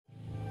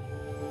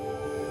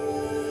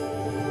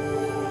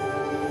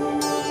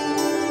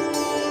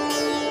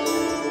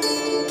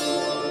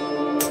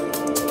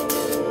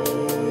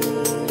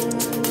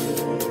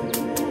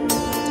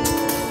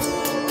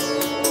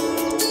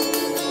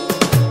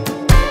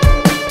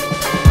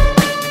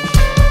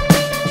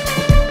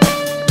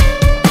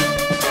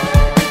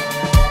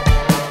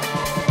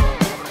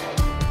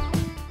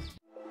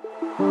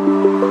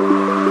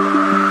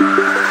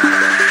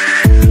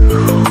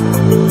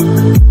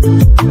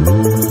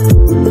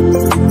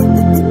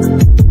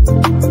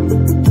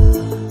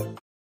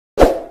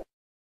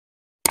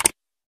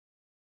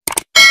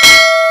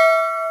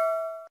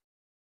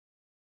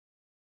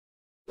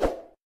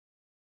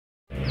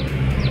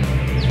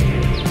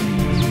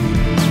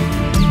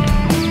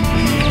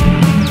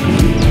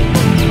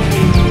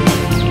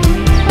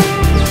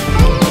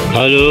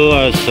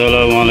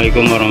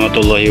Assalamualaikum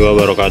warahmatullahi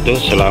wabarakatuh.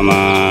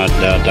 Selamat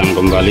datang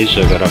kembali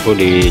saudaraku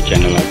di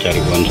channel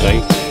Cari Bonsai.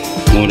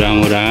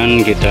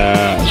 Mudah-mudahan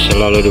kita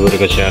selalu diberi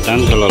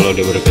kesehatan, selalu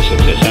diberi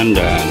kesuksesan,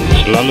 dan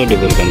selalu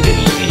diberikan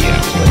rezeki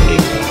yang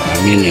berlimpah.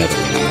 Amin ya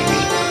rabbal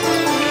alamin.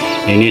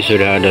 Ini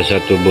sudah ada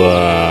satu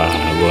buah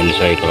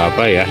bonsai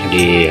kelapa ya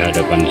di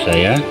hadapan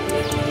saya.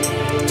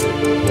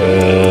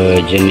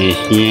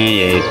 Jenisnya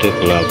yaitu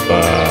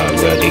kelapa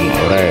gading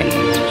orange.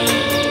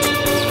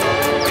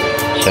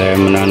 Saya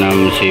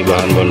menanam si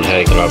bahan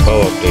bonsai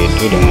kelapa waktu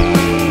itu dengan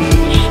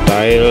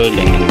style,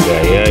 dengan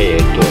gaya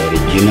yaitu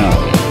original.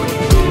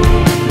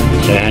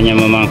 Saya hanya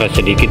memangkas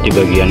sedikit di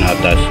bagian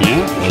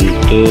atasnya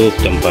untuk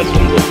tempat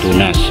tumbuh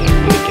tunas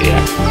gitu ya.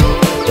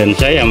 Dan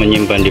saya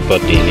menyimpan di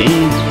pot ini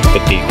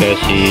ketika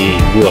si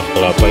buah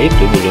kelapa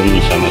itu belum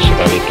sama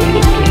sekali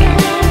tumbuh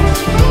tunas.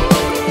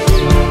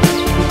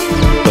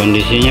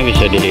 Kondisinya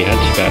bisa dilihat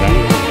sekarang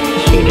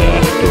sudah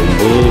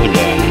tumbuh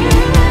dan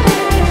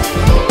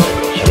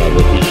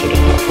serabutnya sudah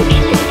lapuk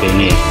seperti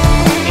ini.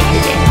 Ini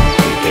sudah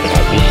hampir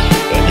habis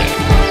pada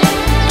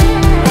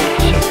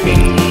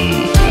saking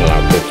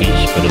lapuknya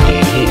seperti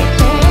ini ya.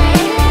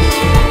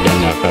 Dan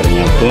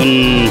akarnya pun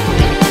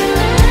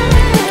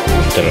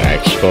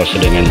terekspos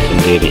dengan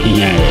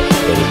sendirinya ya,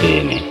 seperti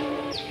ini.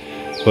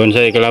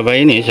 Bonsai kelapa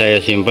ini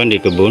saya simpan di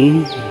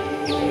kebun,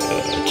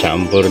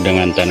 campur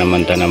dengan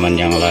tanaman-tanaman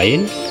yang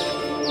lain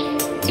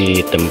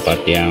di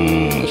tempat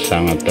yang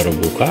sangat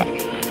terbuka.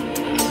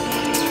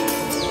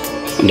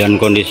 Dan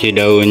kondisi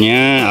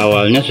daunnya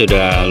awalnya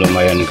sudah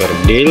lumayan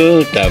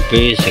kerdil,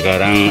 tapi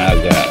sekarang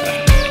agak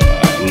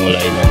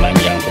mulai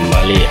memanjang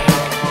kembali ya,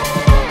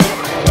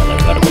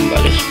 lebar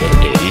kembali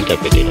seperti ini,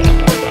 tapi tidak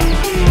apa-apa.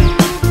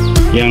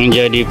 Yang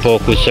jadi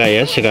fokus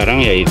saya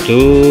sekarang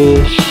yaitu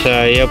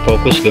saya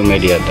fokus ke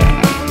media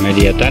tanam.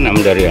 Media tanam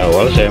dari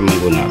awal saya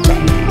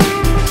menggunakan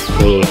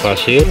full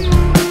pasir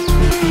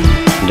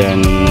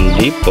dan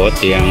di pot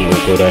yang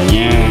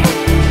ukurannya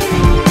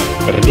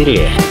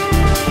kerdil ya.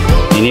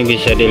 Ini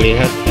bisa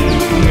dilihat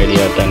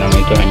media tanam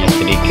itu hanya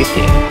sedikit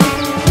ya.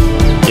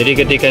 Jadi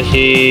ketika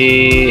si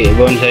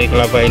bonsai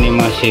kelapa ini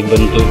masih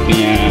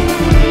bentuknya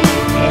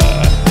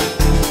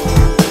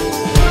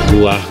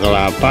buah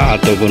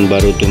kelapa ataupun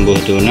baru tumbuh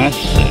tunas,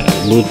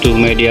 butuh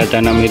media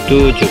tanam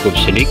itu cukup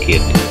sedikit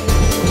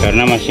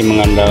karena masih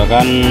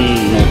mengandalkan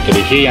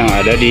nutrisi yang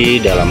ada di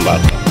dalam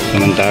batu.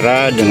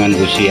 Sementara dengan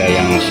usia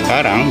yang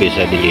sekarang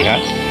bisa dilihat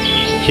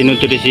si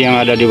nutrisi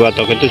yang ada di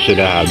batok itu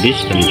sudah habis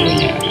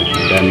tentunya,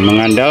 dan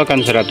mengandalkan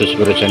 100%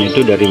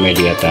 itu dari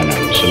media tanam.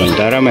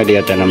 Sementara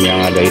media tanam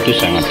yang ada itu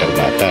sangat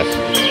terbatas,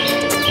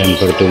 dan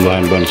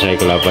pertumbuhan bonsai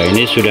kelapa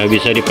ini sudah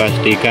bisa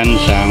dipastikan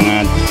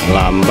sangat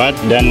lambat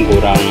dan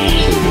kurang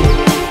subur.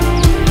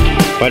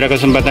 Pada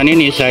kesempatan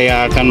ini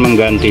saya akan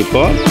mengganti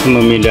pot,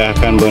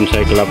 memindahkan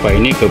bonsai kelapa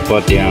ini ke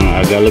pot yang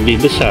agak lebih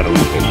besar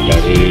mungkin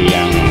dari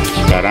yang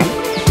sekarang.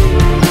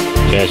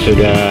 Saya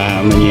sudah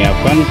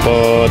menyiapkan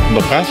pot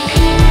bekas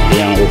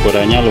yang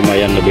ukurannya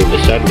lumayan lebih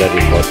besar dari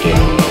pot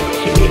yang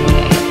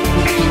sebelumnya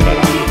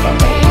sekarang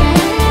dipakai.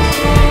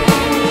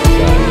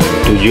 Dan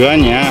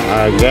tujuannya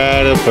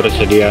agar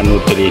persediaan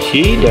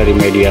nutrisi dari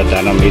media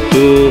tanam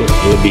itu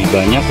lebih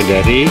banyak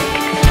dari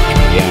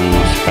yang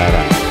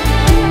sekarang,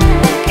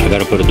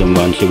 agar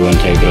pertumbuhan si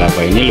bonsai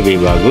kelapa ini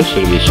lebih bagus,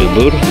 lebih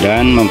subur,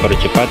 dan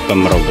mempercepat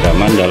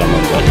pemrograman dalam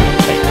membuat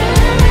bonsai.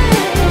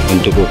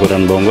 Untuk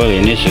ukuran bonggol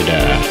ini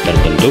sudah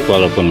terbentuk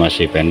walaupun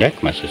masih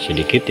pendek, masih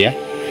sedikit ya.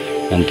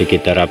 Nanti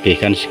kita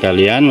rapihkan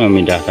sekalian,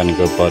 memindahkan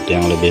ke pot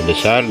yang lebih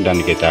besar,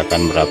 dan kita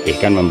akan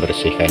merapihkan,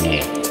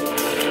 membersihkannya ya.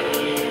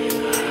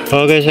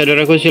 Oke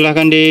saudaraku,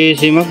 silahkan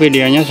disimak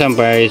videonya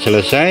sampai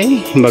selesai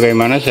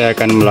bagaimana saya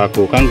akan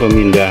melakukan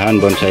pemindahan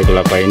bonsai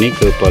kelapa ini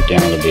ke pot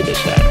yang lebih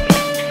besar.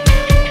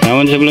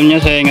 Namun sebelumnya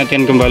saya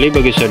ingatkan kembali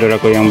bagi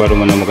saudaraku yang baru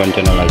menemukan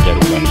channel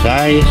Cari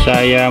Bonsai,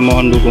 saya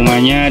mohon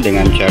dukungannya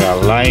dengan cara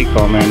like,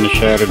 comment,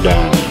 share,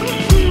 dan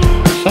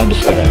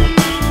subscribe.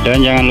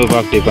 Dan jangan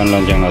lupa aktifkan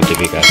lonceng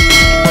notifikasi.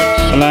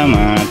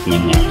 Selamat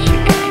menyaksikan.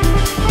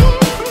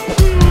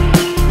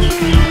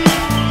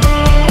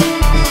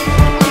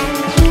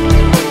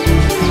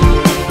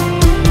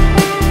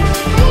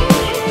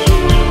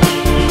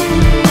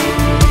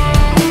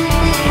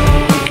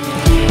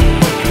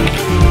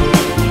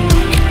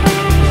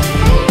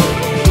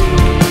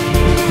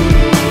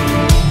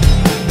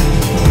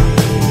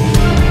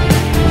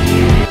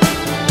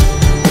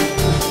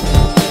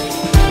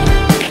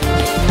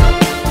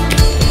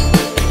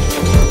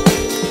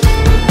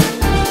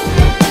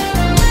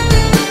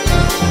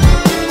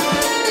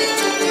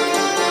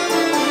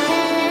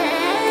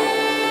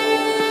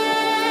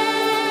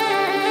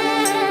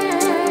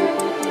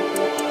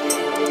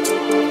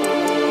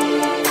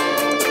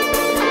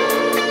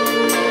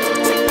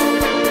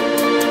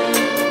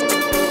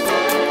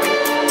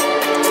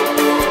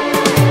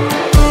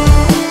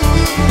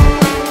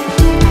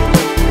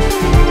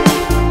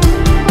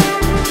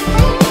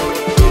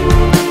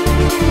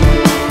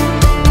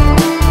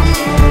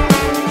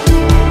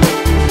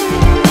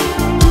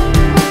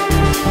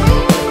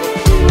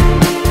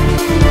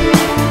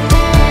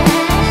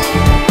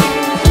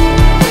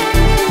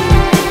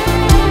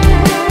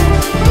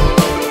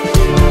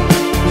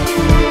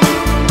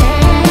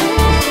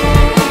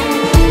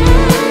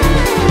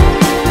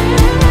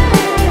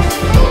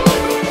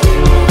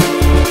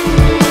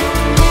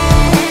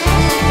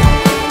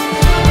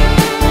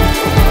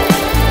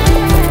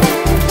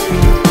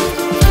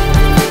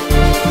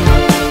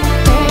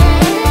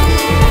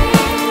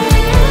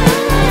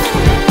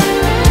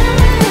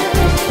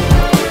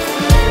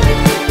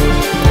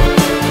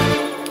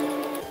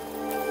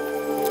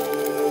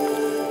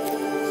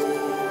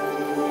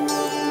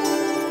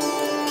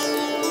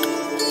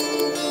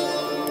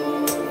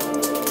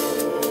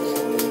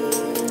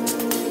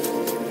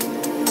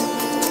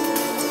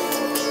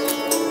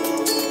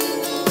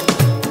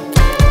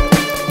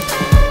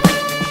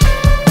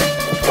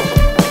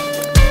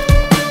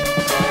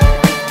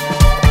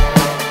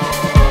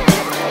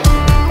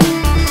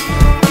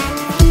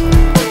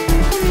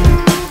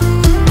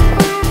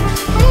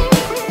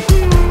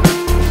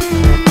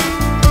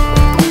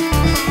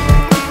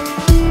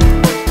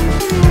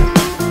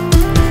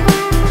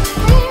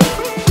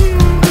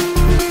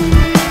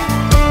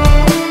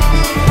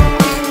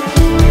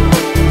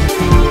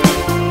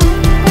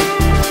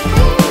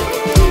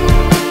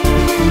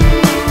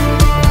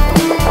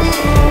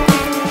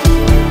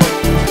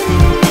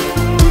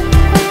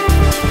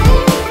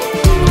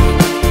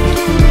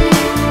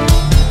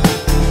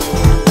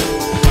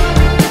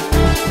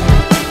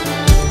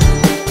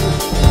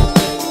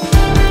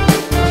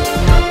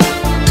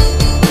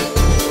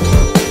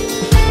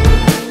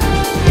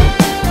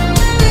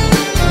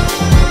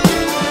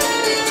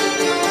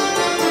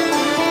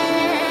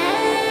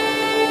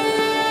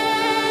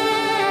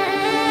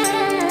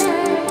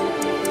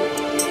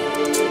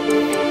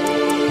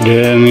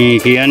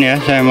 Demikian ya,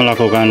 saya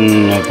melakukan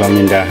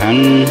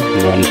pemindahan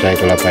bonsai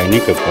kelapa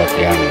ini ke pot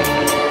yang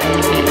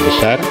lebih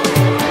besar.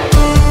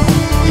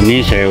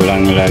 Ini saya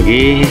ulangi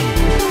lagi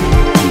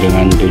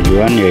dengan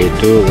tujuan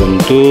yaitu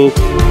untuk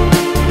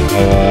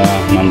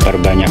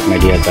memperbanyak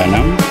media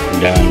tanam,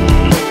 dan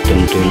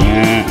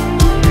tentunya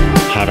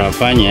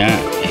harapannya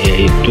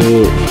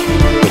yaitu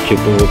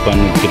kecukupan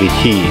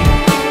nutrisi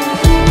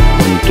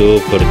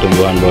untuk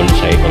pertumbuhan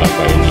bonsai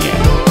kelapa ini ya,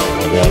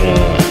 agar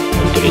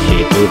nutrisi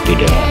itu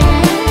tidak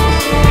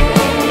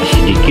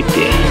sedikit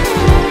ya.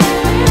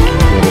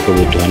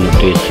 Kebutuhan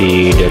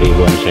nutrisi dari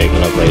bonsai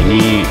kelapa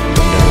ini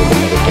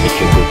benar-benar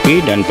tercukupi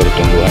dan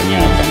pertumbuhannya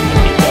akan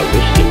lebih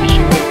bagus, lebih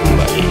subur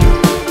kembali.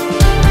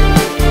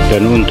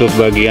 Dan untuk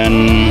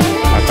bagian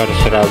akar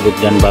serabut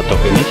dan batok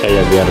ini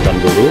saya biarkan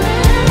dulu.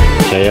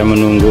 Saya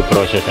menunggu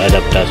proses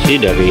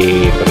adaptasi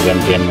dari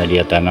pergantian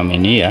media tanam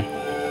ini ya,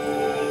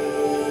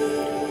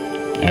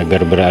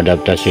 agar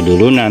beradaptasi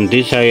dulu.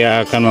 Nanti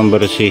saya akan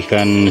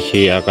membersihkan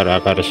si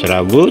akar-akar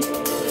serabut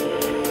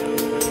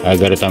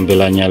agar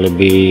tampilannya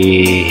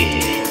lebih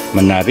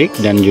menarik,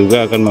 dan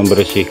juga akan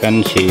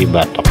membersihkan si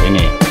batok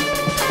ini,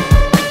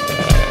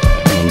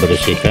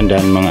 membersihkan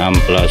dan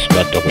mengamplas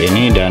batok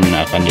ini, dan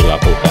akan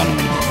dilakukan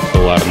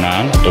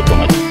pewarnaan atau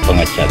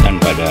pengecatan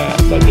pada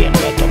bagian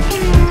batok.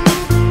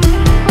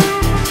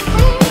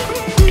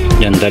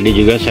 Dan tadi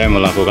juga saya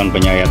melakukan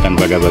penyayatan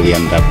pada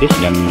bagian tapis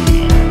dan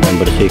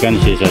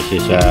membersihkan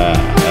sisa-sisa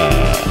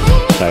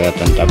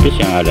sayatan tapis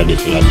yang ada di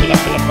sela-sela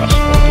pelepah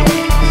seperti ini.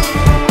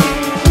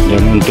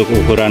 Dan untuk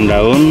ukuran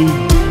daun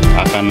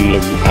akan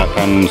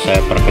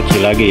saya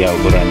perkecil lagi ya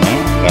ukurannya,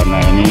 karena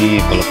ini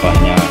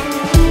pelepahnya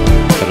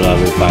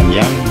terlalu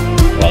panjang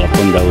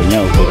walaupun daunnya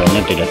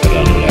ukurannya tidak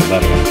terlalu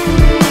lebar ya.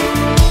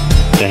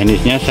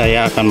 Teknisnya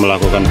saya akan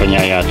melakukan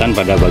penyayatan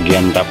pada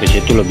bagian tapis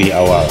itu lebih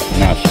awal.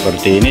 Nah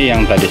seperti ini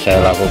yang tadi saya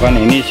lakukan,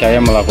 ini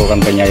saya melakukan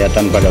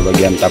penyayatan pada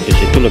bagian tapis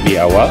itu lebih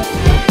awal,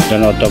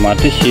 dan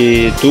otomatis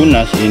si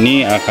tunas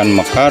ini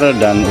akan mekar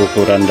dan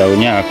ukuran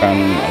daunnya akan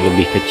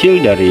lebih kecil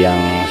dari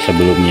yang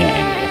sebelumnya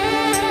ini.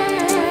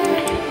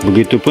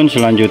 Begitupun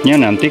selanjutnya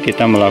nanti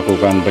kita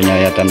melakukan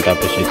penyayatan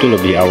tapis itu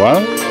lebih awal.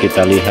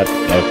 Kita lihat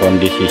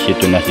kondisi si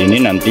tunas ini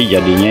nanti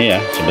jadinya ya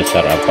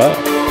sebesar apa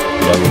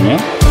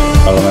daunnya.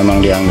 Kalau memang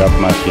dianggap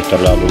masih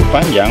terlalu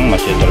panjang,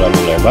 masih terlalu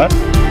lebar,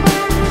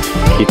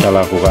 kita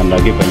lakukan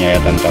lagi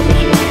penyayatan tapis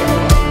lebih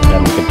awal.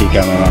 Dan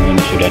ketika memang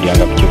ini sudah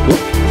dianggap cukup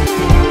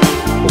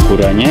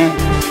ukurannya,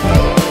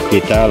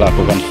 kita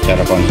lakukan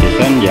secara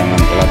konsisten, jangan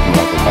telat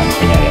melakukan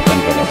penyayatan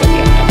pada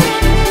bagian tapis.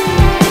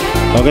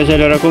 Oke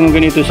saudaraku,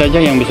 mungkin itu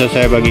saja yang bisa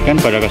saya bagikan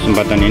pada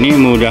kesempatan ini.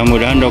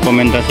 Mudah-mudahan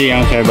dokumentasi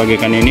yang saya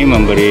bagikan ini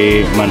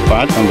memberi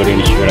manfaat, memberi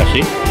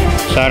inspirasi.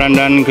 Saran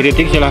dan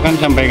kritik silahkan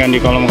sampaikan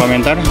di kolom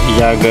komentar.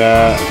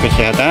 Jaga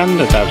kesehatan,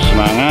 tetap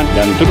semangat,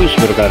 dan terus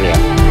berkarya.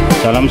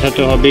 Salam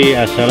satu hobi.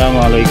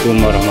 Assalamualaikum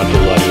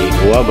warahmatullahi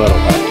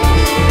wabarakatuh.